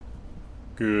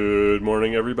Good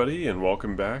morning, everybody, and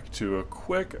welcome back to a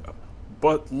quick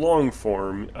but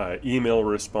long-form email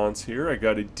response here. I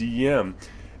got a DM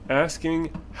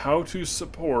asking how to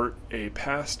support a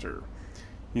pastor.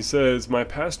 He says, my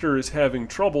pastor is having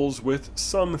troubles with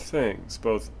some things,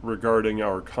 both regarding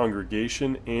our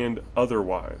congregation and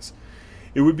otherwise.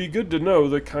 It would be good to know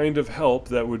the kind of help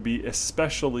that would be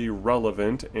especially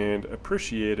relevant and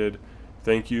appreciated.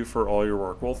 Thank you for all your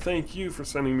work. Well, thank you for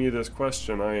sending me this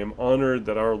question. I am honored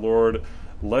that our Lord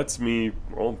lets me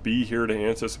be here to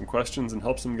answer some questions and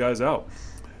help some guys out.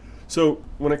 So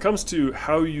when it comes to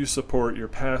how you support your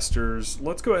pastors,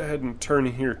 let's go ahead and turn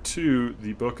here to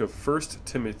the book of 1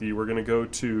 Timothy. We're going to go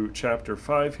to chapter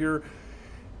 5 here,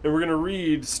 and we're going to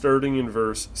read starting in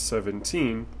verse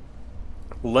 17.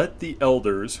 Let the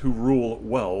elders who rule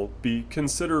well be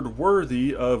considered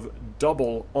worthy of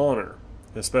double honor,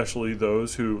 especially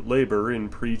those who labor in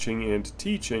preaching and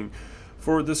teaching.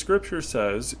 For the scripture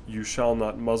says, you shall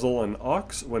not muzzle an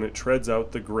ox when it treads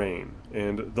out the grain,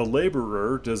 and the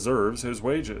laborer deserves his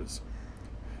wages.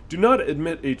 Do not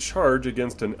admit a charge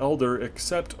against an elder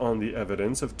except on the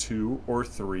evidence of 2 or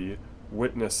 3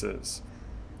 witnesses.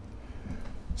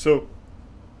 So,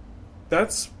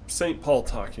 that's St. Paul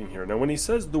talking here. Now, when he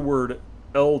says the word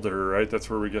elder, right, that's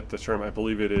where we get the term, I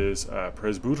believe it is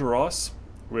presbyteros,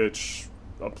 which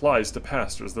applies to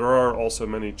pastors. There are also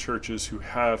many churches who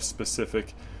have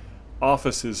specific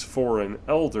offices for an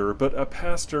elder, but a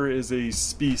pastor is a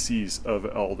species of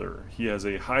elder. He has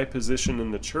a high position in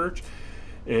the church,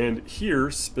 and here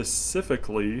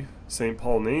specifically, St.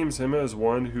 Paul names him as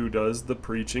one who does the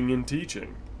preaching and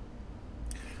teaching.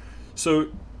 So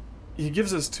he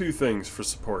gives us 2 things for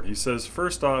support. He says,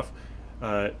 first off,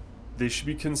 they should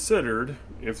be considered,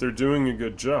 if they're doing a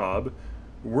good job,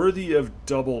 worthy of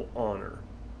double honor.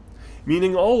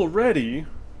 Meaning already,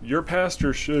 your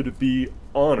pastor should be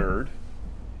honored,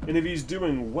 and if he's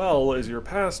doing well as your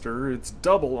pastor, it's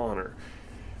double honor.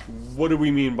 What do we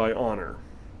mean by honor?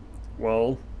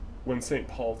 Well, when St.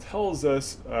 Paul tells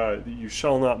us that you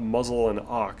shall not muzzle an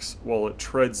ox while it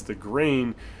treads the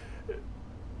grain,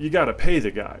 you got to pay the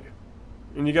guy.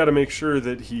 And you got to make sure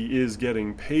that he is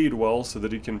getting paid well so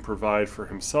that he can provide for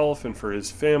himself and for his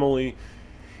family.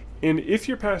 And if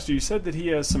your pastor, you said that he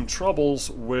has some troubles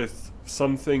with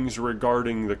some things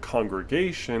regarding the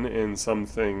congregation and some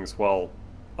things,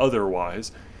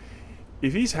 otherwise,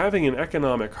 if he's having an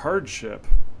economic hardship,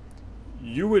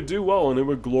 you would do well and it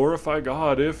would glorify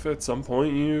God if at some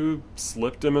point you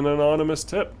slipped him an anonymous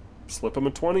tip. Slip him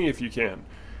a 20 if you can.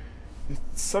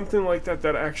 It's something like that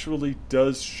actually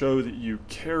does show that you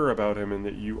care about him and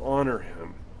that you honor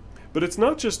him. But it's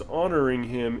not just honoring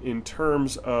him in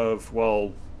terms of,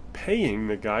 paying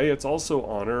the guy, it's also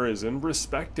honor as in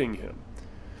respecting him.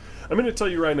 I'm going to tell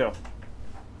you right now,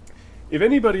 if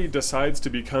anybody decides to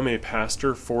become a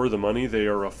pastor for the money, they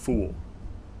are a fool.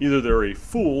 Either they're a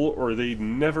fool or they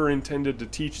never intended to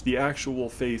teach the actual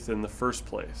faith in the first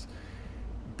place.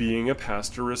 Being a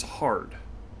pastor is hard.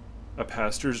 A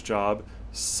pastor's job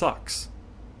sucks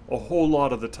a whole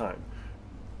lot of the time.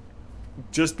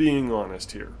 Just being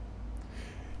honest here.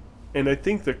 And I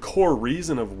think the core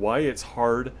reason of why it's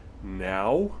hard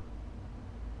now,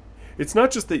 it's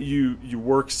not just that you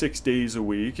work 6 days a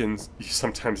week and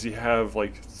sometimes you have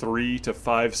 3 to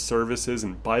 5 services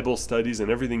and Bible studies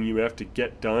and everything you have to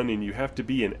get done, and you have to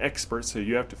be an expert, so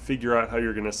you have to figure out how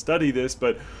you're going to study this,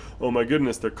 but oh my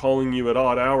goodness, they're calling you at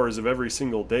odd hours of every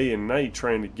single day and night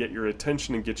trying to get your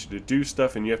attention and get you to do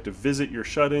stuff, and you have to visit your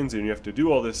shut-ins and you have to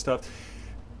do all this stuff.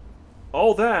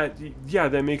 All that, yeah,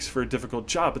 that makes for a difficult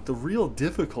job, but the real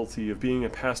difficulty of being a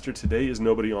pastor today is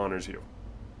nobody honors you.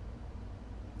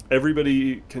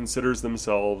 Everybody considers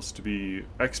themselves to be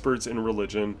experts in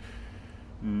religion.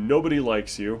 Nobody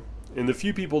likes you. And the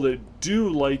few people that do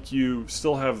like you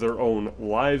still have their own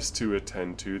lives to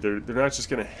attend to. They're not just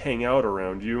going to hang out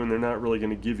around you, and they're not really going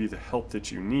to give you the help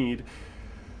that you need.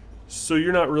 So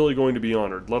you're not really going to be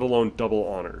honored, let alone double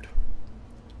honored.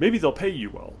 Maybe they'll pay you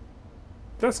well.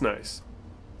 That's nice.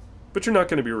 But you're not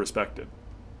going to be respected.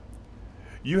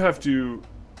 You have to,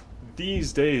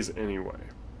 these days anyway,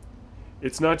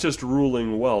 it's not just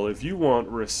ruling well. If you want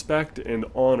respect and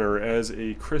honor as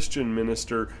a Christian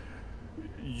minister,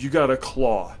 you got to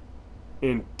claw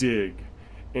and dig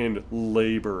and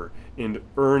labor and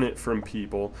earn it from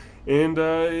people. And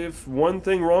if one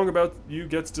thing wrong about you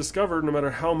gets discovered, no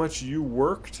matter how much you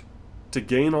worked to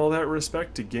gain all that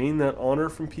respect, to gain that honor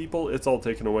from people, it's all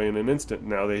taken away in an instant.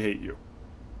 Now they hate you.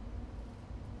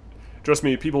 Trust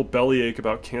me, people bellyache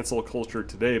about cancel culture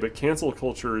today, but cancel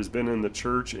culture has been in the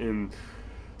church in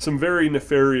some very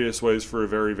nefarious ways for a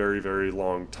very, very, very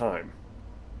long time.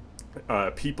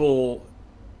 People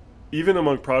even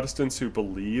among Protestants who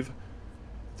believe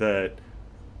that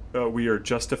we are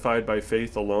justified by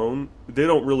faith alone, they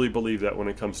don't really believe that when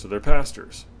it comes to their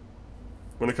pastors.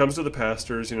 When it comes to the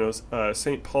pastors,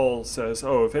 St. Paul says,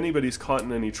 if anybody's caught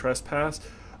in any trespass,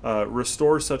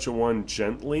 restore such a one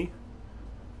gently.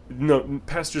 No,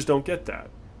 pastors don't get that.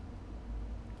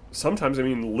 Sometimes,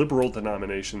 liberal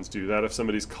denominations do that. If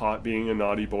somebody's caught being a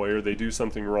naughty boy or they do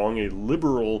something wrong, a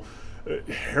liberal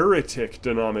heretic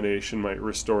denomination might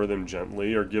restore them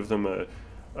gently or give them a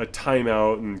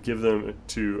timeout and give them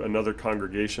to another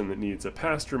congregation that needs a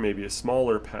pastor, maybe a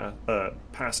smaller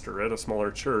pastor at a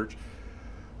smaller church.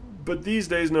 But these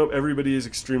days, no, everybody is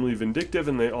extremely vindictive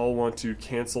and they all want to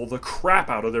cancel the crap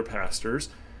out of their pastors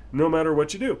no matter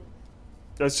what you do.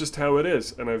 That's just how it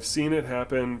is. And I've seen it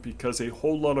happen because a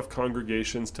whole lot of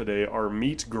congregations today are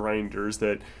meat grinders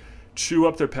that chew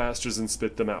up their pastors and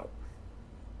spit them out.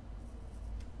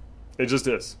 It just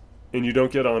is. And you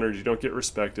don't get honored, you don't get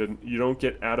respected, you don't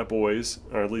get attaboys,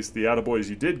 or at least the attaboys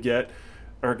you did get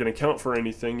aren't going to count for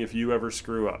anything if you ever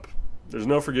screw up. There's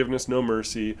no forgiveness, no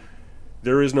mercy.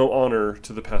 There is no honor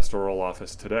to the pastoral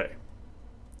office today.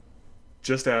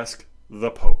 Just ask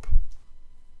the Pope.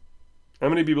 How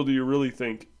many people do you really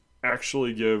think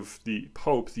actually give the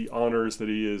Pope the honors that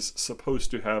he is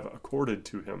supposed to have accorded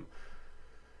to him?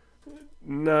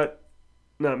 Not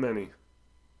many.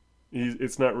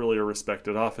 It's not really a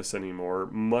respected office anymore,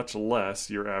 much less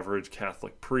your average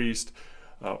Catholic priest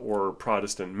or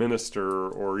Protestant minister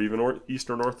or even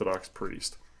Eastern Orthodox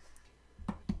priest.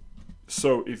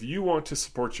 So if you want to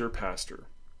support your pastor,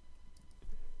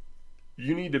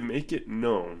 you need to make it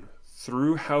known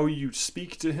through how you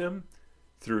speak to him,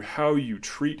 through how you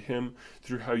treat him,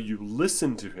 through how you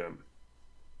listen to him.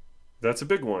 That's a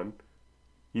big one.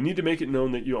 You need to make it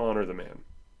known that you honor the man.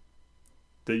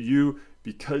 That you,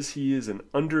 because he is an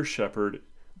under-shepherd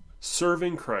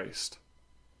serving Christ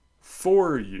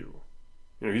for you.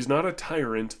 He's not a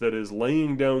tyrant that is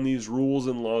laying down these rules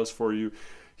and laws for you.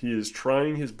 He is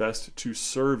trying his best to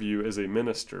serve you as a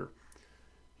minister.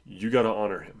 You got to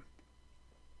honor him.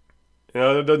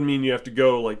 Now, that doesn't mean you have to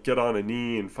go get on a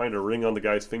knee and find a ring on the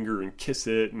guy's finger and kiss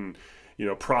it and,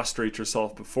 prostrate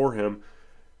yourself before him.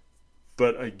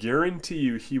 But I guarantee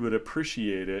you he would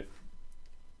appreciate it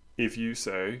if you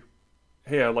say,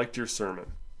 hey, I liked your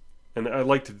sermon. And I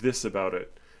liked this about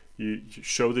it. You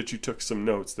show that you took some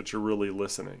notes, that you're really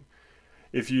listening.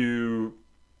 If you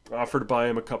offer to buy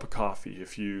him a cup of coffee,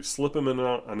 if you slip him an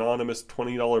anonymous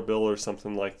 $20 bill or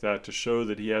something like that to show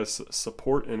that he has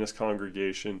support in his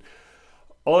congregation,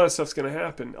 all that stuff's going to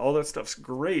happen. All that stuff's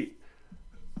great.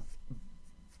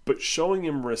 But showing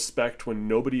him respect when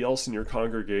nobody else in your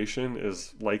congregation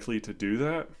is likely to do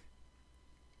that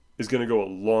is going to go a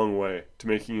long way to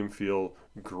making him feel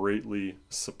greatly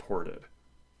supported.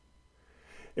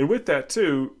 And with that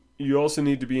too, you also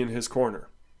need to be in his corner.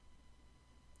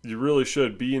 You really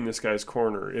should be in this guy's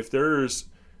corner. If there's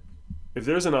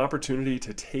an opportunity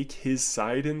to take his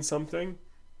side in something,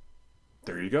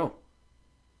 there you go.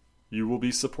 You will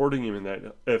be supporting him in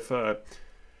that. If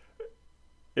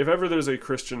ever there's a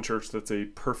Christian church that's a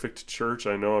perfect church,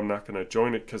 I know I'm not going to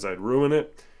join it because I'd ruin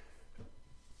it.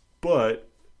 But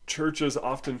churches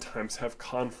oftentimes have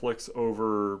conflicts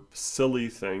over silly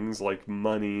things like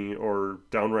money or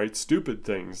downright stupid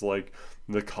things like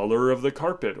the color of the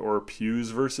carpet or pews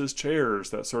versus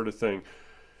chairs, that sort of thing.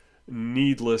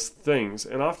 Needless things.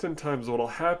 And oftentimes what will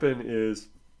happen is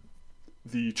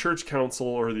the church council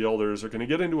or the elders are going to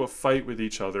get into a fight with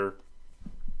each other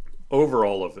over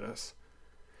all of this.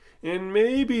 And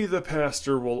maybe the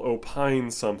pastor will opine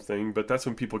something, but that's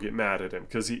when people get mad at him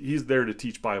because he's there to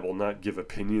teach Bible, not give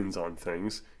opinions on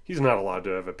things. He's not allowed to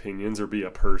have opinions or be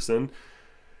a person.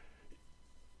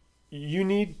 You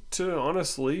need to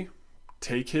honestly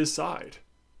take his side,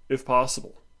 if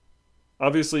possible.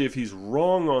 Obviously, if he's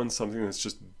wrong on something that's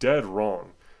just dead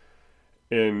wrong,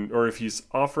 or if he's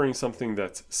offering something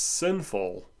that's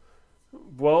sinful,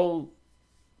 well,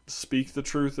 speak the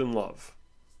truth in love.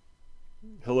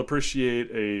 He'll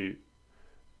appreciate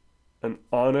an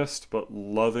honest but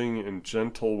loving and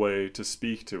gentle way to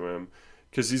speak to him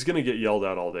because he's going to get yelled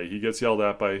at all day. He gets yelled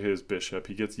at by his bishop.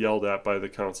 He gets yelled at by the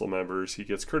council members. He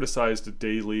gets criticized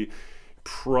daily,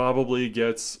 probably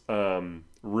gets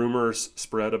rumors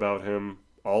spread about him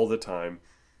all the time.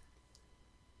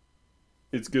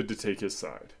 It's good to take his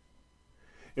side.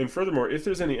 And furthermore, if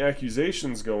there's any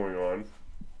accusations going on,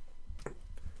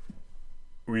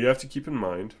 we have to keep in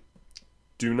mind,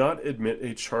 do not admit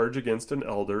a charge against an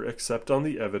elder except on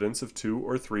the evidence of 2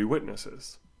 or 3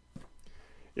 witnesses.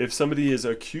 If somebody is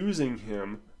accusing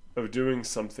him of doing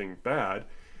something bad,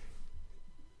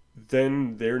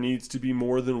 then there needs to be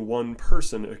more than one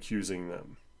person accusing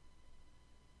them.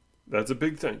 That's a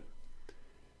big thing.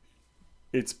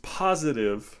 It's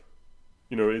positive.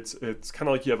 It's kind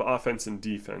of like you have offense and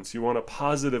defense. You want to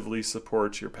positively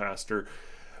support your pastor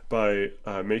by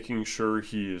making sure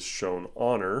he is shown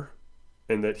honor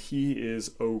and that he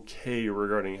is okay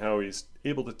regarding how he's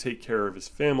able to take care of his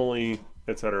family,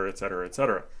 etc., etc.,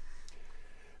 etc.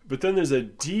 But then there's a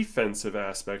defensive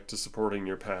aspect to supporting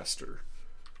your pastor,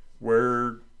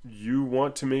 where you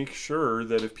want to make sure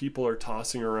that if people are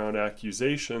tossing around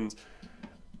accusations,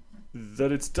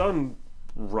 that it's done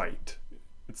right.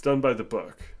 It's done by the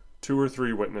book. 2 or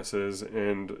 3 witnesses,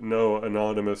 and no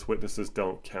anonymous witnesses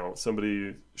don't count.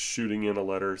 Somebody shooting in a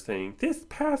letter saying, "This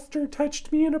pastor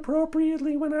touched me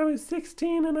inappropriately when I was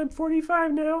 16 and I'm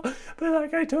 45 now,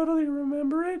 but I totally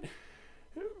remember it."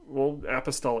 Well,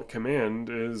 apostolic command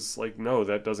is no,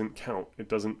 that doesn't count. It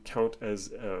doesn't count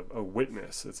as a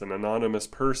witness. It's an anonymous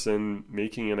person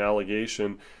making an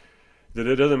allegation that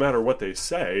it doesn't matter what they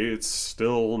say, it's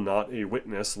still not a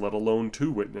witness, let alone 2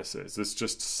 witnesses. It's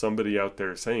just somebody out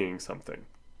there saying something.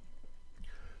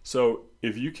 So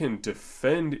if you can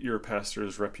defend your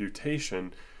pastor's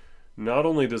reputation, not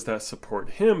only does that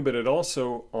support him, but it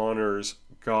also honors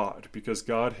God, because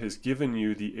God has given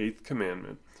you the 8th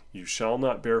commandment: you shall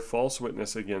not bear false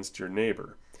witness against your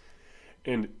neighbor.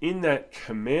 And in that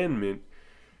commandment,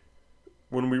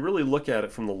 when we really look at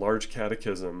it from the large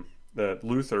catechism that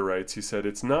Luther writes, he said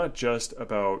it's not just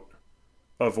about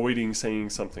avoiding saying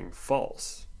something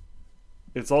false.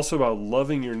 It's also about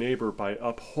loving your neighbor by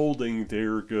upholding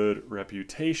their good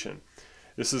reputation.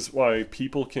 This is why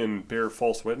people can bear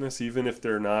false witness even if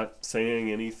they're not saying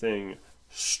anything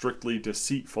strictly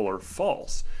deceitful or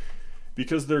false,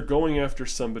 because they're going after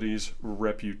somebody's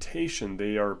reputation.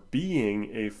 They are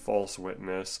being a false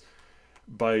witness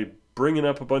by bringing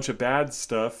up a bunch of bad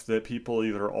stuff that people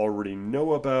either already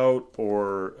know about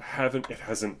or it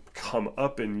hasn't come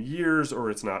up in years, or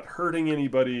it's not hurting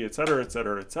anybody, etc.,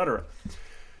 etc., etc.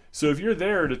 So if you're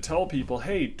there to tell people,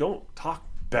 hey, don't talk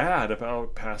bad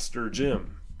about Pastor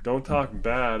Jim, don't talk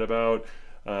bad about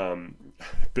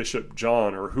Bishop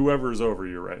John or whoever's over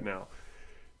you right now,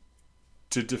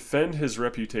 to defend his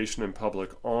reputation in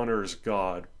public honors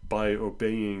God by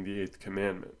obeying the 8th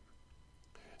commandment.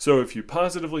 So if you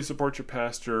positively support your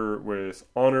pastor with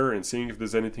honor and seeing if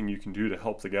there's anything you can do to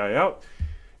help the guy out,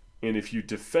 and if you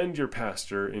defend your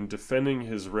pastor in defending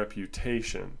his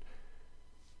reputation,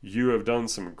 you have done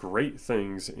some great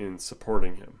things in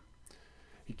supporting him.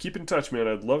 Keep in touch, man.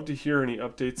 I'd love to hear any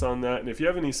updates on that. And if you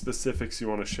have any specifics you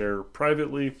want to share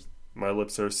privately, my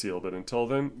lips are sealed. But until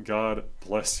then, God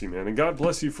bless you, man. And God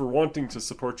bless you for wanting to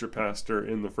support your pastor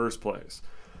in the first place.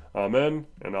 Amen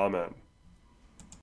and amen.